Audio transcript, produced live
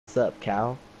up,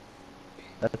 cow?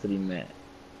 That's what he meant.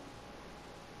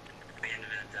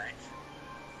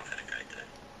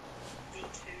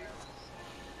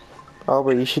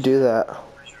 Albert, you should do that.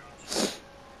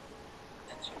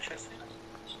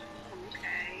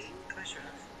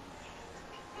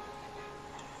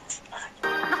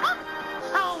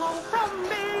 Hello from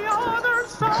the other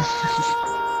side.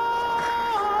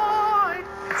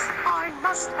 I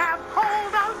must have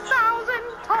called 1,000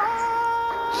 times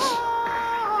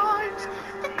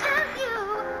to tell you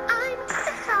I'm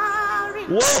sorry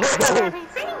Whoa! for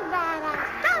everything that I've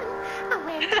done. But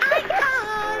when I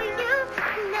call you,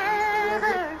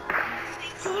 never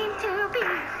seem to be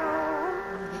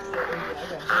home.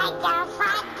 I got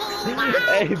fucking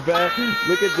Hey, bro,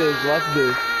 look at this. Watch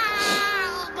this.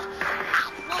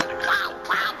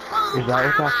 Is that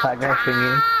what that fat guy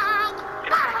singing?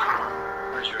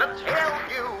 tell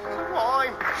you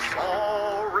I'm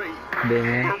sorry.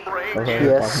 Damien? Okay,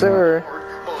 Yes, sir.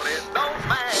 But it don't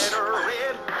matter,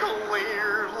 it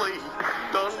clearly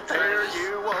doesn't tear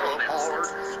you apart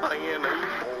anymore.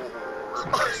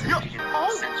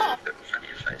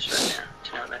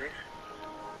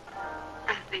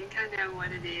 I think I know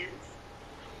what it is.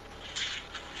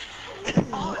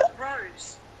 Oh,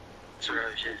 Rose. It's a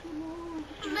rose, yeah.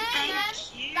 Thank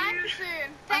you. Dankeschön.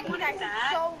 Thank you guys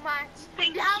so much.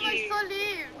 Thank Wir haben you. euch so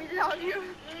lieb. We love you.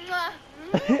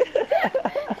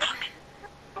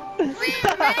 3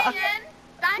 million.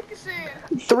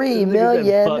 Dankeschön. 3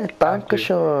 million. Fuck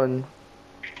Dankeschön.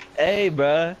 Hey,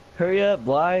 bruh. Hurry up,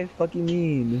 Bly. Fucking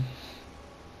mean.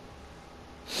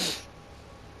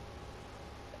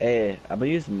 Hey, I'm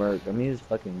gonna use Merc. I'm gonna use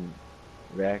fucking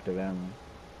reactive ammo.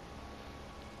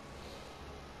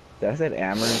 Did I said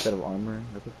armor instead of armor?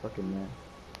 That's a fucking man.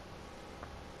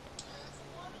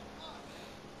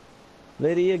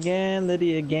 Liddy again,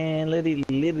 Liddy again, Liddy,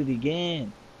 Liddy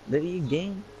again, Liddy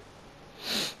again.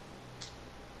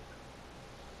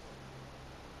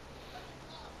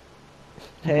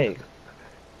 Hey.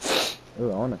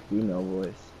 Ooh, I want a female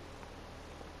voice.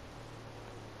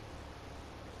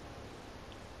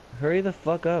 Hurry the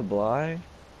fuck up, Bly.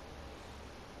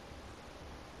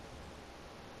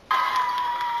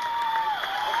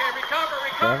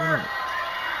 Recover.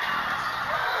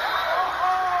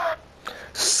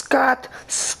 Scott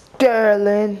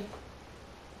Sterling.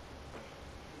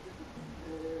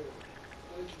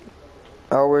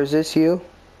 Albert, is this you?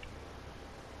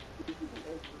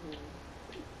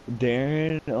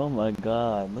 Darren, oh my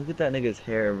god, look at that nigga's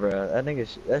hair, bro.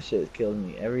 That shit kills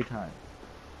me every time.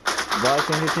 Bly,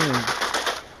 send your team.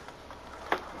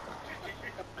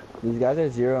 These guys are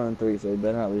 0 and 3, so you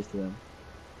better not lose to them.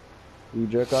 You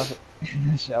jerk off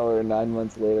in the shower 9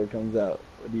 months later comes out.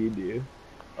 What do you do?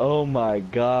 Oh my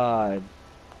god.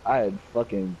 I'd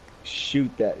fucking shoot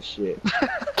that shit.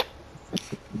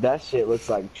 That shit looks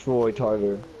like Troy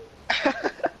Tarver.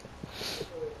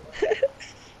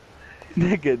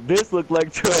 Nigga, this look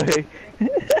like Troy.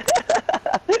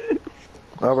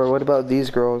 Albert, what about these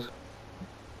girls?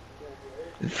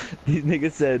 This nigga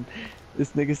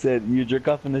said, you jerk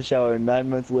off in the shower 9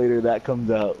 months later that comes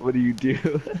out. What do you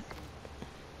do?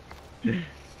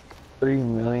 3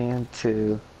 million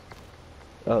to...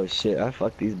 Oh shit, I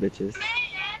fuck these bitches.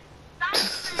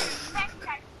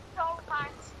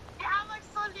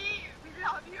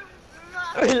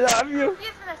 I love you.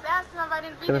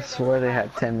 I could have swore they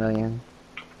had 10 million.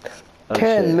 Oh,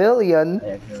 10 shit. million?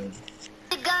 Yeah,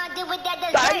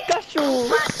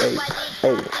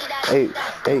 Hey.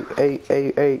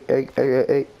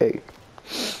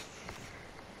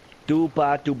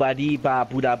 Tupa tupadipa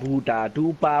puda puta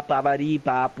tupa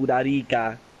pabadipa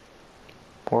pudarica.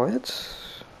 What?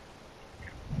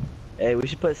 Hey, we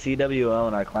should put CWL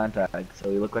in our clan tag so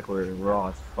we look like we're raw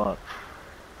as fuck.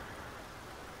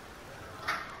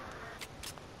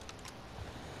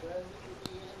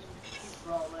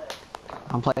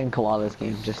 I'm playing Koala this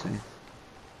game, just saying.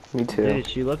 Me too. Dude,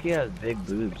 she lucky has big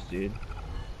boobs, dude.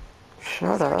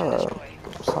 Shut up.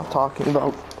 Stop talking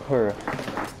about her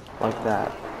like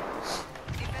that.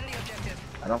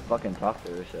 I don't fucking talk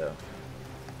to her, so.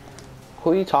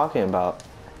 Who are you talking about?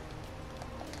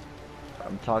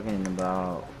 I'm talking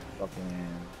about fucking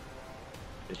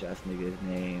bitch ass niggas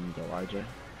named Elijah.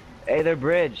 Hey, they're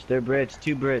bridge, 2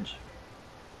 bridge.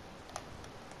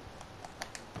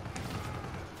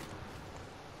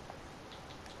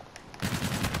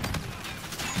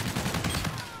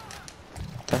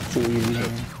 That's too easy,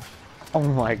 man. Oh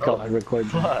my god, record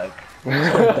that.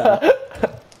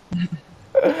 Fuck.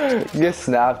 You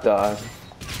snapped on.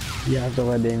 You have to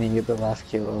let Damien get the last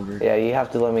kill over. Yeah, you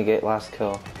have to let me get last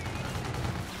kill.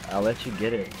 I'll let you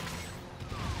get it.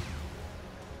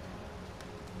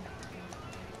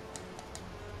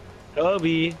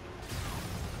 Kobe.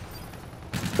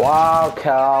 Wow,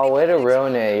 Cal, way to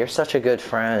ruin it. You're such a good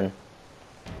friend.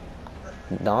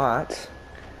 Not.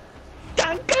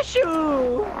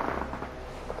 Dankashu.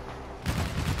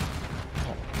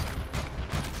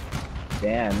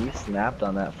 Damn, you snapped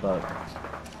on that fuck.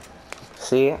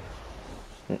 See?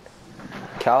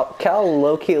 Cal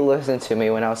low-key listened to me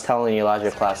when I was telling you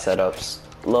logic class setups.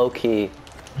 Low-key.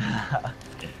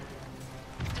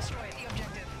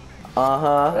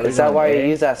 Uh-huh. Is that why you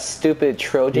use that stupid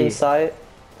Trojan site?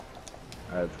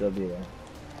 Alright, let's go be there.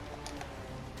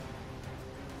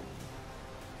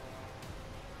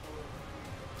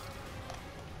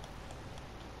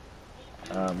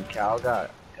 Cal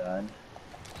got gun.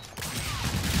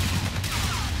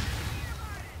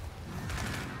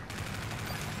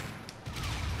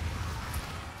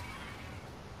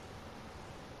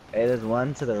 Hey, there's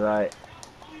one to the right.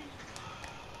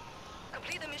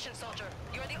 Complete the mission, soldier.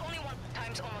 You're the only one.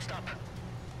 Time's almost up.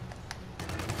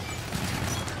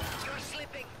 You're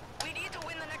slipping. We need to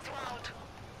win the next round.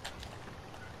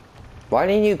 Why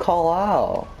didn't you call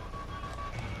out?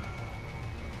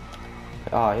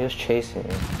 Oh, he was chasing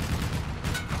me.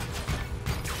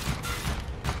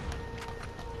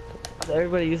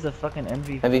 Everybody use the fucking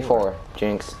MV4. MV4,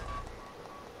 Jinx.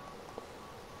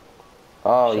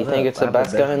 Oh, you Shut think up. it's the I have the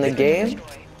best gun in the best game?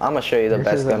 I'm gonna show you the This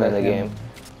best is the gun in best the gun. game.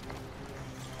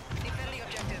 Defend the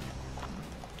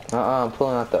objective. I'm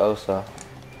pulling out the OSA.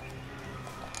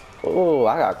 Ooh,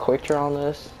 I got quick draw on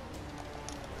this.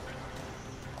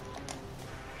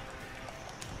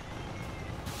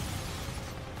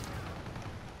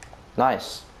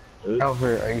 Nice.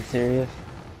 Albert, are you serious?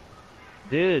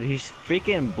 Dude, he's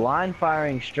freaking blind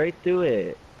firing straight through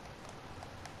it.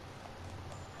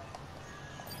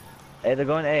 Hey, they're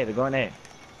going A, they're going A.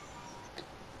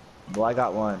 Well, I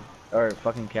got one. Or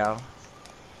fucking cow.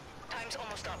 Time's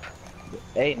almost up.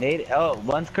 Hey, Nate. Oh,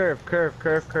 one's curve.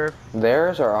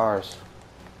 Theirs or ours?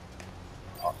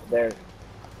 Oh, there.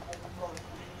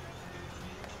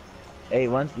 Hey,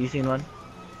 one's, you seen one?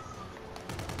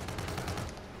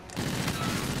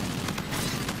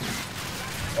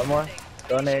 One more.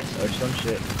 Donate or some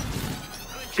shit.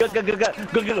 Go.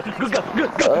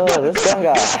 Oh, this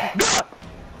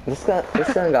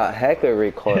gun got hecka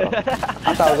recoil. I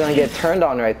thought I was gonna get turned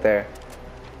on right there.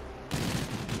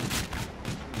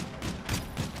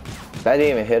 That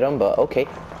didn't even hit him, but okay.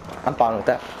 I'm fine with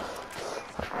that.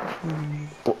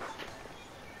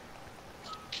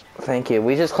 Thank you.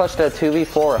 We just clutched a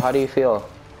 2v4. How do you feel?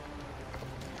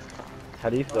 How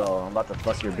do you feel? I'm about to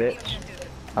fuck your bitch.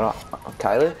 I don't.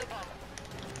 Tyler?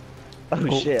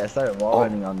 Oh shit, I started wall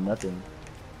running on nothing.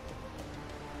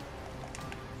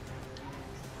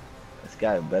 This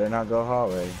guy better not go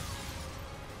hallway.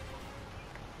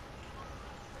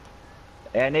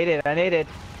 Hey, I naded.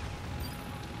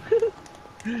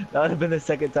 That would have been the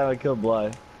second time I killed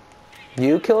Bly.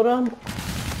 You killed him?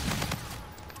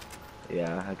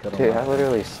 Yeah, I killed him. Dude, I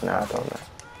literally snapped on that.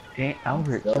 Dang,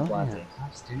 Albert, Still kill him. planting.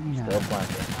 Stop doing Still that.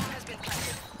 planting. Has been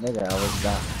planted. Nigga, I was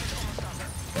down.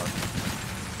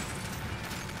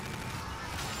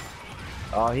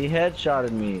 Oh, he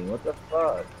headshotted me. What the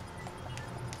fuck?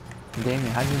 Damien,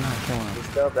 how did you not kill him? He's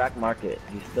still back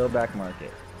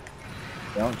market.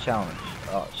 Don't challenge.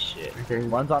 Oh shit. Okay.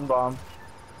 One's on bomb.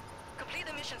 Complete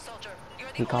the mission, soldier. You're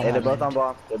He the called Hey, only they're that both man. on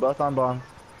bomb. They're both on bomb.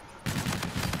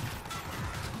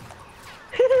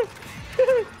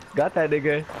 Got that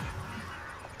nigga.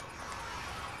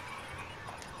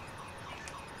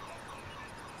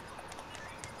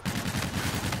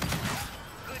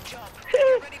 good job.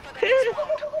 You're ready for the next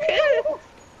round.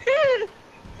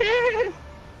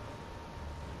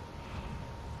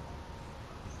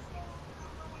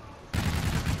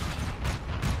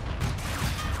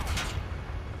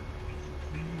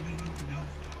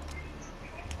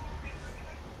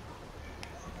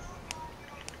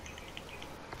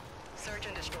 Search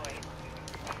and destroy.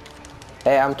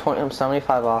 Hey, I'm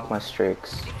 75 off my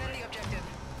streaks. Defend the objective.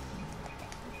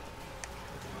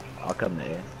 I'll come to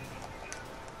A.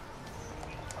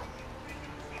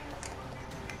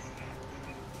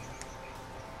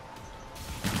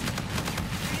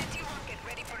 Trinity rocket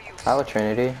ready for use. I have a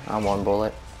Trinity. I'm one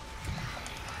bullet.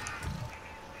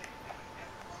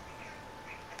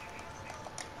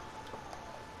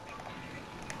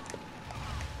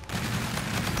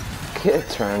 Get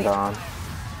turned on.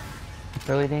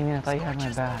 Really, Damien? I thought you had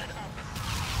my back.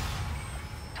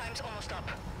 Time's almost up.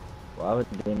 Why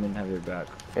would Damon have your back?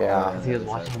 Yeah. Oh, Because he was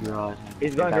watching Garage.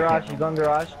 He's going garage. He's going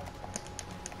garage.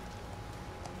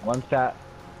 One's fat.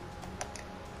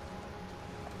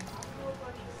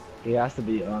 He has to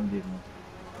be on these ones.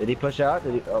 Did he push out?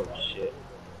 Did he? Oh shit.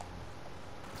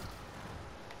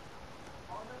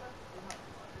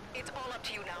 up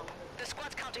to you now. The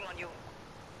squad's counting on you.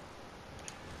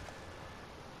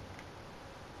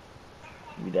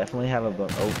 We definitely have a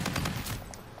boat. Oh.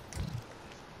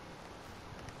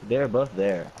 They're both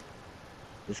there.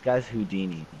 This guy's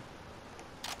Houdini.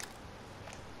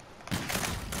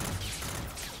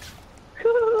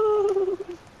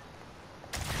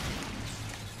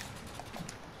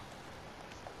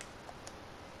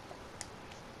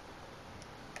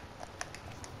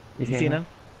 You seen him?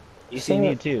 You seen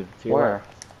you too. To your Where?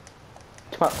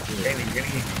 right.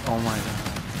 Oh my god.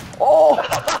 Oh!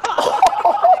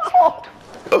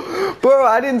 Bro,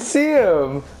 I didn't see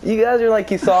him. You guys are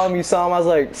like, you saw him. I was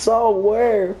like, so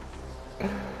where?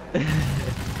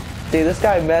 Dude, this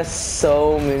guy missed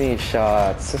so many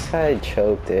shots. This guy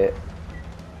choked it.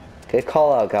 Good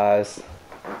call out, guys.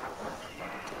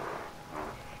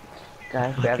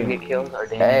 Guys, we have to get kills or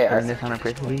Hey, Danny's putting this on a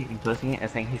prickly and posting it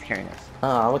and saying he's carrying us.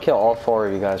 I'm gonna kill all 4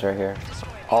 of you guys right here.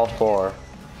 All 4.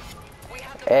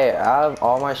 Hey, I have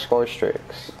all my score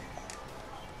streaks.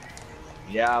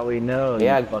 Yeah, we know.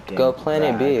 Yeah, you fucking go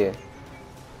planet rat. B.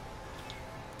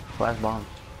 Last bomb.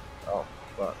 Oh,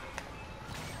 fuck.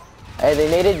 Hey, they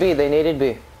naded B, they naded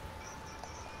B.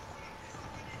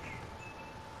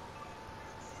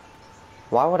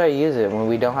 Why would I use it when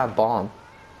we don't have bomb?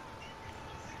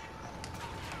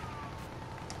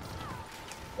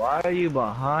 Why are you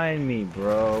behind me,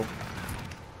 bro?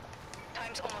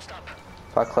 Time's almost up.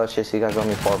 If I clutch this, you guys owe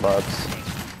me $4.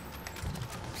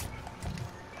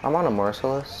 I'm on a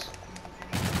merciless.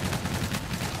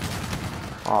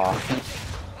 Aw.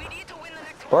 We need to win the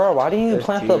next Bro, why didn't you There's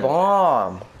plant two. the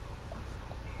bomb?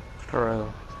 For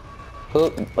real. Who?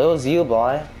 It was you,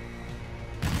 boy.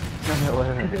 It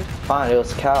wasn't. Fine, it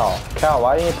was Cal. Cal,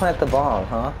 why didn't you plant the bomb,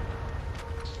 huh?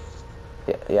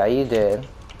 Yeah, you did.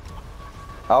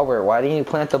 Albert, why didn't you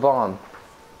plant the bomb?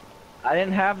 I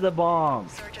didn't have the bomb.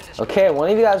 Search and destroy. Okay, one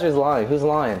of you guys is lying. Who's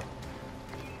lying?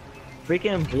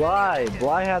 Freaking Bly.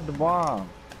 Bly had the bomb.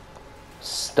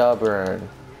 Stubborn.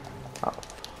 Oh.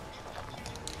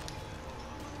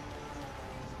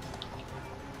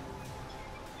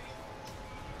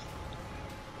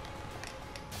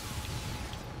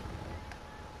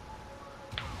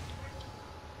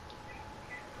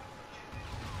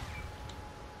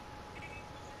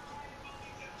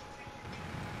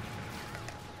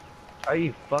 Are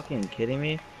you fucking kidding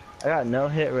me? I got no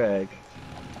hit reg.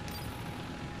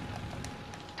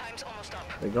 Time's almost up.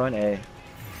 They're going A.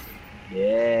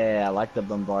 Yeah, I like the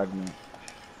bombardment.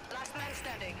 Last man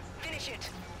standing. Finish it.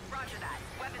 Roger that.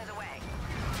 Weapons away.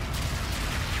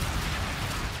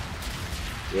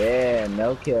 Yeah,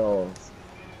 no kills.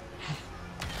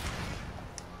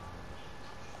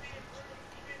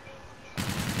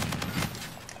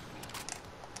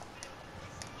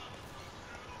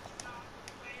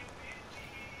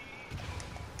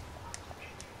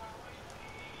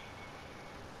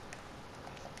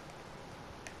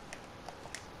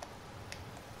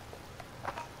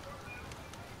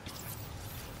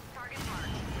 Target marked.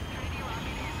 Trinity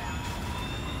rocket inbound.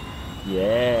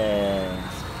 Yeah.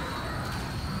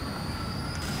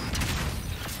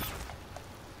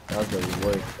 That was the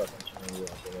worst fucking Trinity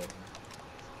rocket ever.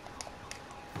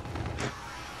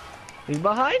 He's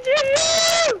behind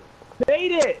you!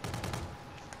 Made it!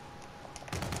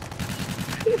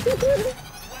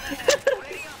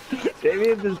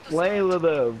 Damien's just playing with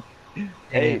him.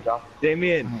 Hey,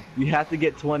 Damien, you have to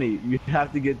get 20. You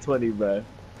have to get 20, bro.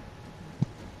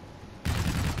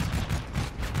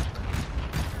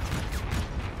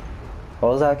 What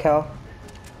was that, Cal?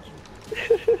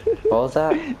 What was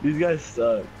that? These guys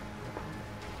suck.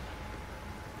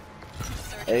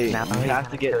 Hey, Now you we have gotta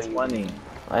to get kill you. 20.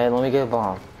 Hey, let me get a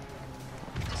bomb.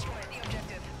 Destroy the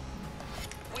objective.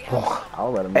 We have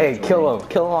I'll let him Hey, get 20. kill him.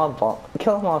 Kill him on bomb.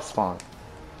 Kill him off spawn.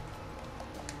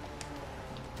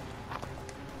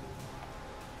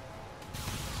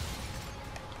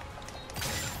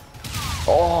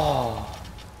 Oh.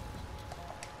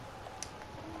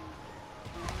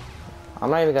 I'm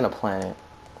not even gonna plant it.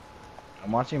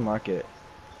 I'm watching market.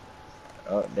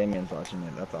 Oh, Damien's watching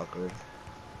it. That's awkward.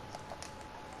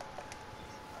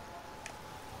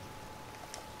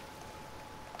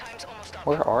 time's almost up.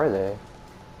 Where are they?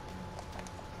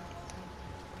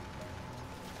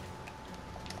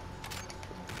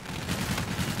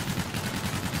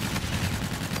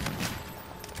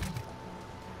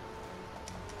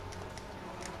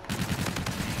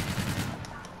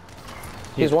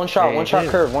 He's one shot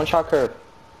curve.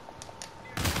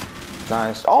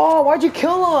 Nice. Oh, why'd you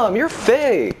kill him? You're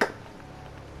fake.